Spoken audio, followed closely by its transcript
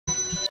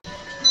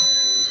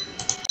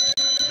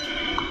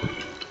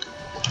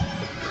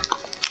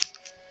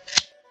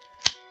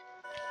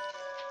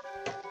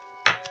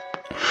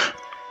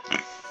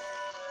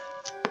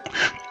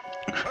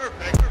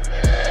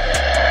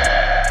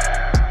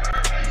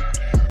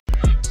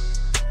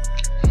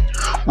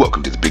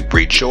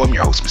Trade Show. I'm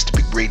your host, Mr.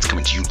 Big Braids,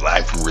 coming to you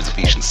live from a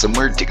reservation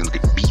somewhere, taking a look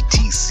at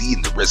BTC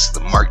and the rest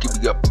of the market.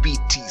 We got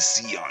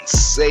BTC on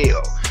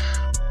sale.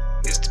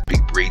 Mr.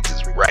 Big Braids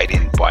is right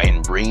in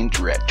buying range.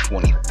 We're at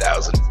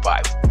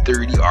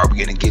 20,530. Are we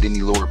going to get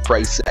any lower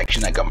price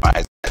action? I got my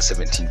eyes at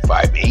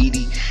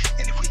 17,580,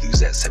 and if we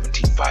lose that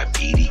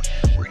 17,580,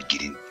 we're going to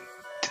get into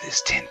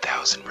this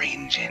 10,000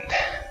 range, and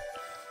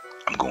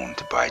I'm going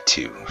to buy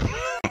two.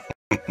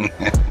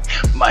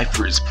 My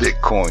first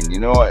Bitcoin, you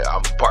know,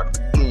 I'm part of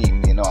the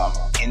game, you know, I'm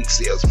in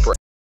sales price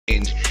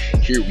range.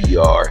 Here we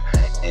are,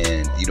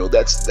 and you know,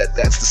 that's the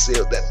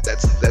sale,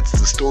 that's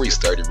the story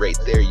started right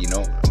there. You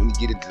know, when you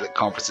get into the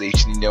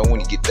conversation, you know, when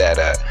you get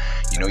that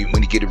you know,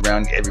 when you get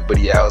around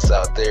everybody else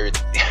out there,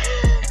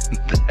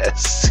 that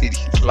city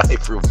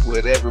life or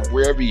whatever,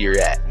 wherever you're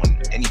at,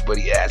 when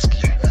anybody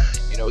asks you,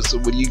 you know, so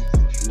what do you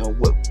know,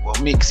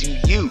 what makes you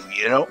you,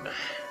 you know,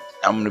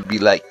 I'm gonna be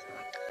like,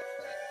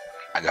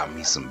 I got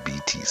me some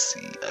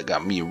BTC. I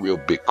got me a real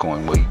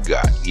Bitcoin. What you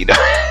got? You know,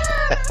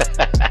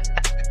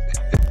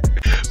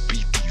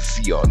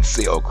 BTC on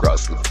sale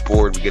across the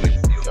board. Are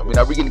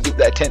we gonna get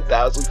that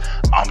 10,000?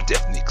 I'm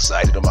definitely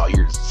excited. I'm out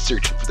here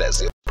searching for that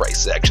sale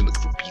price action,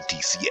 looking for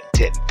BTC at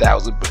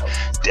 10,000, but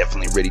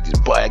definitely ready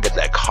to buy. I got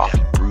that coffee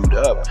brewed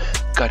up,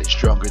 got it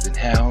stronger than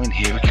hell, and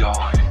here we go.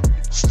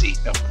 Staying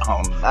up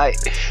all night,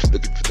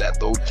 looking for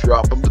that low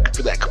drop. I'm looking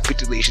for that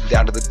capitulation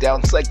down to the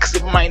downside, because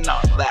it might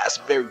not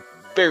last very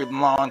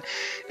long.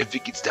 If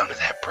it gets down to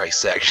that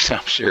price action,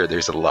 I'm sure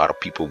there's a lot of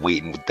people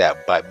waiting with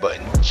that buy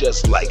button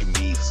just like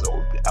me.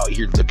 So out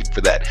here looking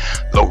for that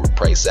lower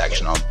price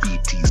action on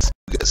BTC.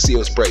 We got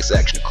sales price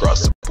action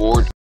across the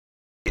board,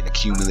 an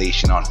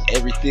accumulation on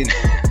everything.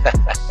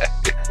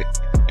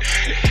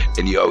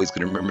 And you're always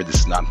going to remember, this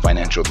is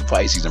non-financial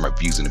advice. These are my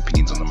views and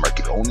opinions on the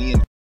market only,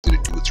 and I'm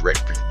going to do what's right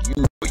for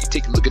you. You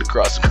take a look at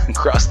across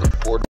the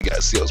board, we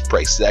got sales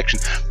price action.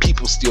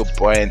 People still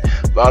buying.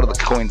 A lot of the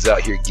coins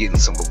out here getting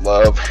some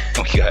love.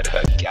 We got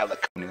Gala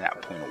coming in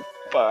at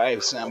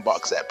 0.05,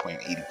 Sandbox at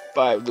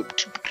 0.85. Look,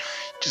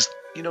 just,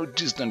 you know,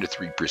 just under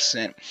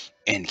 3%.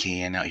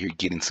 NKN out here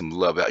getting some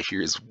love out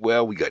here as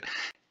well. We got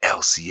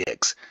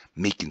LCX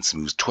making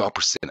some moves,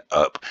 12%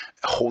 up,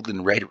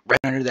 holding right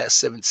under that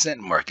 7-cent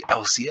mark.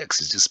 LCX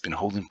has just been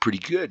holding pretty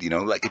good, you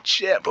know, like a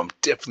champ. I'm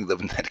definitely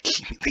loving that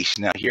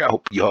accumulation out here. I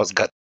hope y'all's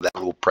got that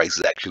little price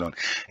action on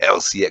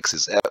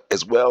LCX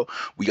as well.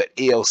 We got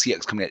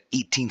ALCX coming at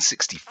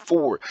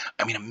 1864.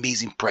 I mean,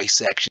 amazing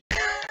price action.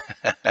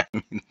 I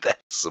mean,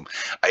 that's some.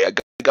 I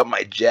got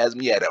my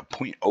Jasmine at a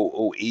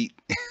 0.008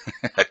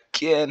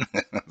 again.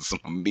 Some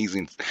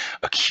amazing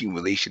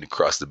accumulation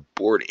across the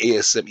board.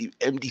 ASM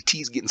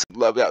MDT is getting some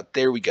love out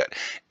there. We got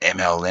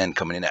MLN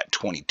coming in at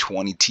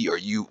 2020.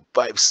 TRU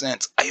 5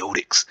 cents.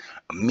 IOTX,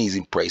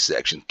 amazing price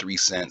action, 3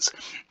 cents.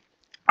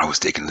 I was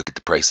taking a look at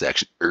the price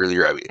action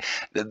earlier. I mean,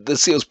 the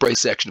sales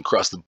price action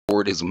across the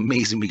board is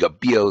amazing. We got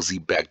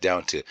BLZ back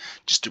down to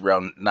just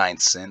around 9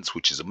 cents,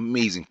 which is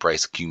amazing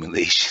price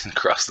accumulation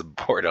across the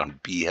board on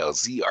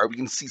BLZ. Are we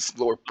going to see some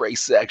lower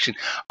price action?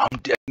 I'm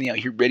definitely out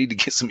here ready to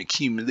get some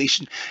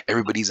accumulation.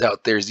 Everybody's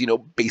out there is, you know,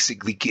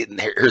 basically getting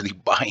their early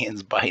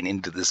buy-ins, buying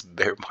into this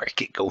bear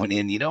market going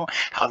in. You know,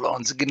 how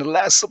long is it going to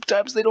last?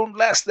 Sometimes they don't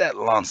last that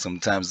long.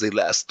 Sometimes they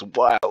last a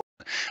while.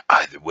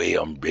 Either way,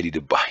 I'm ready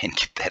to buy and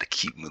get that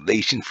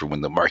accumulation for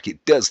when the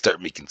market does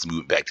start making some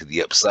movement back to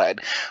the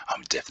upside.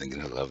 I'm definitely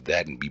going to love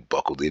that and be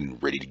buckled in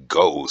and ready to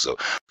go. So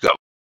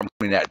I'm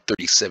coming at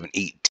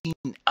 37.18,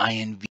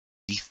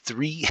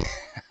 INV3.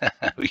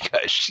 We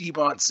got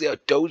Shiba on sale,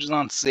 Doge's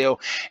on sale,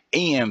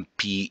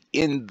 AMP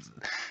in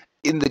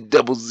the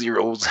double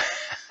zeros.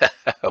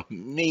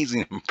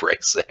 Amazing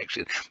price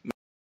action.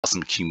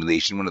 Awesome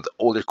accumulation, one of the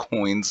older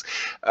coins.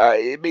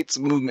 It made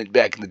some movement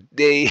back in the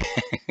day.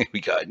 We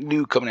got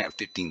New coming at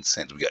 15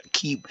 cents. We got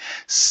Keep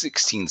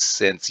 16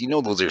 cents. You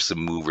know, those are some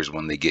movers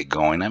when they get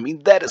going. I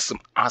mean, that is some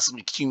awesome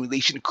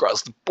accumulation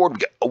across the board. We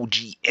got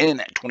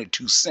OGN at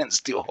 22 cents,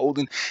 still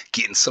holding,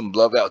 getting some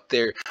love out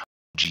there.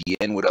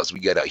 GN, what else we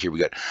got out here? We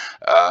got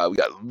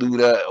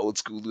Luna, old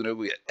school Luna.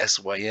 We got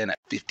SYN at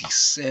 50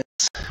 cents.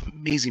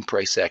 Amazing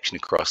price action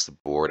across the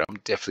board. I'm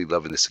definitely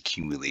loving this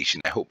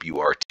accumulation. I hope you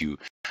are too.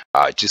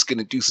 Just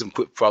gonna do some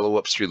quick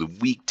follow-ups through the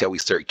week till we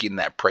start getting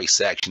that price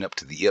action up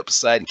to the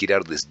upside and get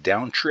out of this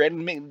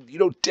downtrend. You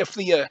know,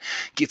 definitely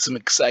get some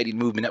exciting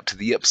movement up to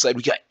the upside.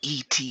 We got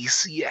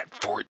ETC at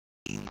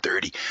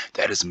 14.30.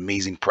 That is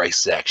amazing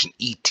price action.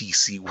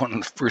 ETC, one of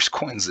the first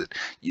coins that,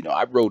 you know,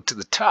 I rode to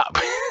the top.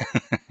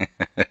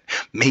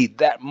 Made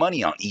that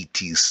money on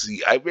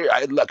ETC.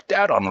 I lucked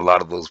out on a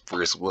lot of those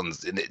first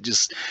ones, and it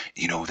just,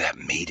 you know, that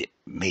made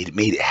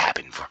it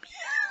happen for me.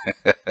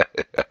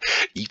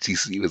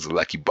 ETC was a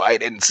lucky buy. I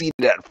didn't see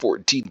that at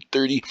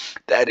 14.30.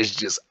 That is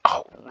just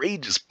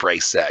outrageous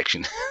price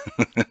action.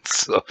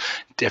 So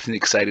definitely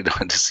excited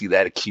to see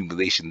that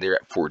accumulation there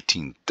at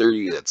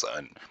 14.30. That's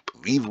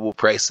unbelievable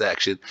price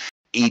action.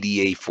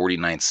 ADA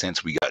 49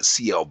 cents. We got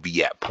CLV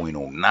at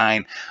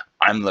 0.09.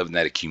 I'm loving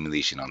that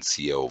accumulation on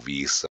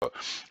CLV. So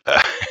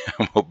uh,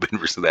 I'm hoping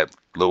for some of that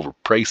lower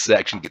price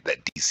action, get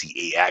that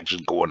DCA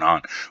action going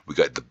on. We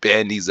got the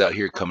bandies out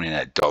here coming in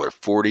at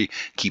 $1.40.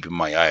 Keeping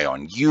my eye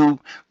on you.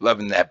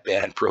 Loving that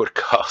band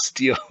protocol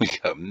still. We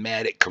got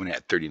Matic coming in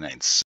at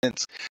 39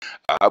 cents.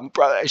 I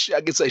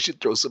guess I should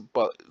throw some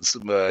got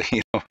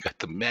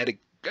the Matic.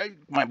 I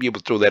might be able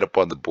to throw that up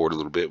on the board a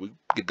little bit. We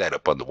get that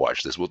up on the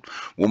watch list.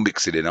 We'll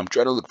mix it in. I'm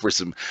trying to look for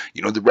some,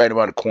 the right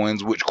amount of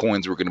coins. Which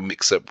coins we're gonna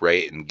mix up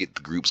right and get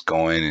the groups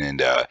going,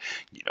 and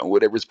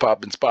whatever's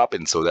popping's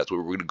popping. So that's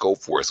what we're gonna go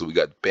for. So we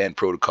got Band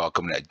Protocol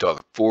coming at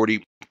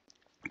 $1.40.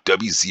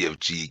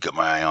 WCFG, got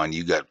my eye on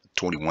you. Got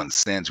 21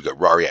 cents. We got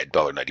Rari at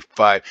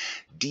 $1.95.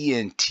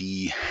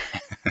 DNT.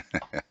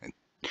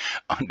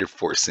 Under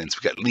 4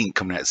 cents. We got Link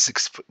coming at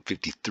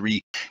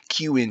 6.53.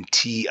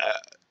 QNT.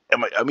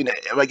 Am I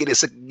gonna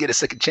get a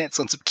second chance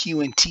on some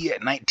QNT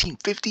at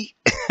 19.50?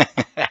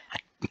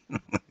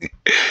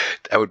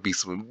 That would be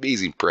some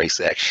amazing price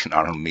action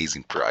on an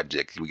amazing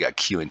project. We got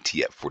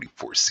QNT at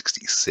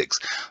 44.66.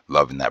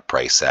 Loving that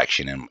price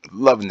action and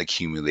loving the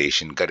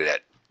accumulation. Got it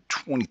at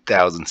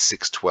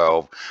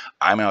 20,612.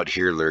 I'm out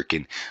here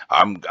lurking.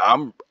 I'm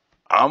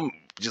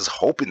just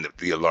hoping that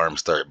the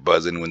alarms start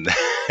buzzing when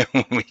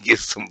when we get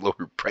some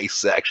lower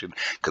price action,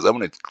 because I'm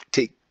gonna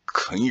take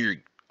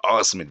clear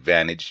awesome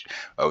advantage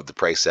of the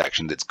price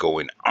action that's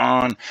going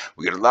on.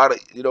 We got a lot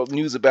of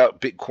news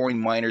about Bitcoin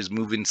miners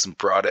moving some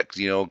products,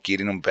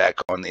 getting them back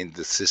on into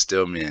the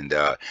system, and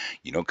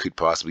could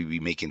possibly be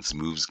making some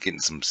moves, getting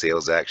some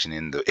sales action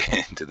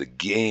into the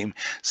game.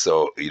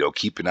 So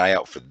keep an eye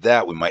out for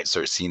that. We might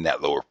start seeing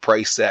that lower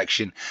price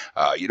action.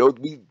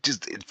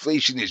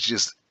 Inflation is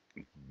just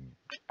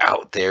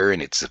out there,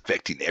 and it's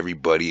affecting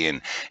everybody,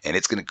 and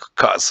it's going to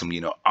cause some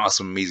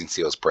awesome amazing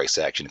sales price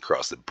action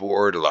across the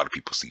board. A lot of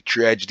people see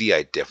tragedy.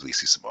 I definitely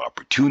see some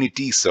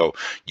opportunity. So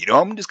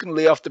I'm just going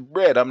to lay off the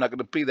bread. I'm not going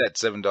to pay that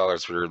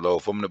 $7 for a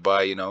loaf. I'm going to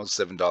buy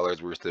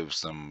 $7 worth of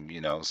some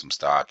some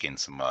stock and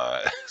some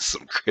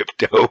some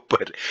crypto.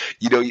 But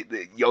you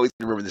always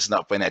remember, this is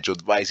not financial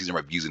advice. These are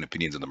my views and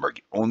opinions on the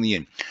market only,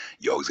 and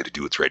you always got to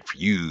do what's right for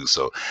you.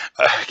 So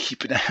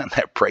keep an eye on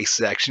that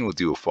price action. We'll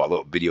do a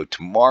follow-up video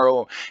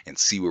tomorrow and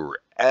see where we're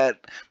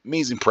at.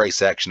 Amazing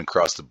price action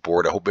across the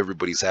board. I hope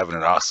everybody's having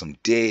an awesome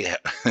day,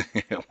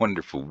 a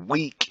wonderful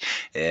week,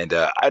 and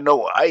I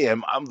know I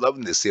am. I'm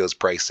loving this sales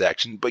price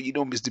action, but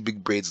Mr.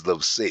 Big Braids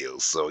loves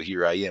sales, so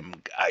here I am.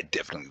 I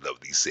definitely love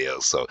these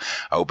sales, so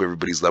I hope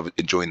everybody's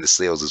enjoying the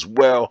sales as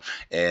well.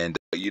 And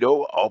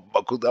all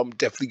buckled. I'm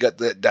definitely got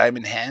the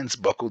diamond hands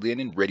buckled in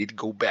and ready to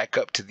go back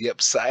up to the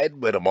upside,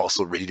 but I'm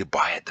also ready to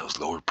buy at those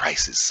lower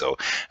prices. So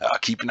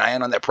keep an eye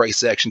on that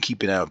price action.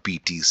 Keep an eye on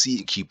BTC,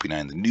 and keep an eye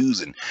on the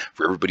news. And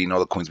for everybody and all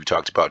the coins we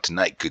talked about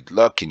tonight, good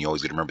luck. And you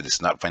always got to remember, this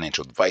is not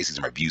financial advice. These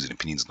are my views and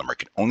opinions on the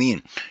market only,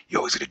 and you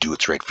always got to do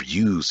what's right for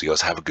you. So you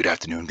guys have a good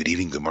afternoon, good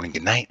evening, good morning,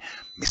 good night.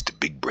 Mr.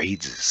 Big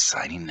Braids is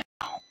signing out.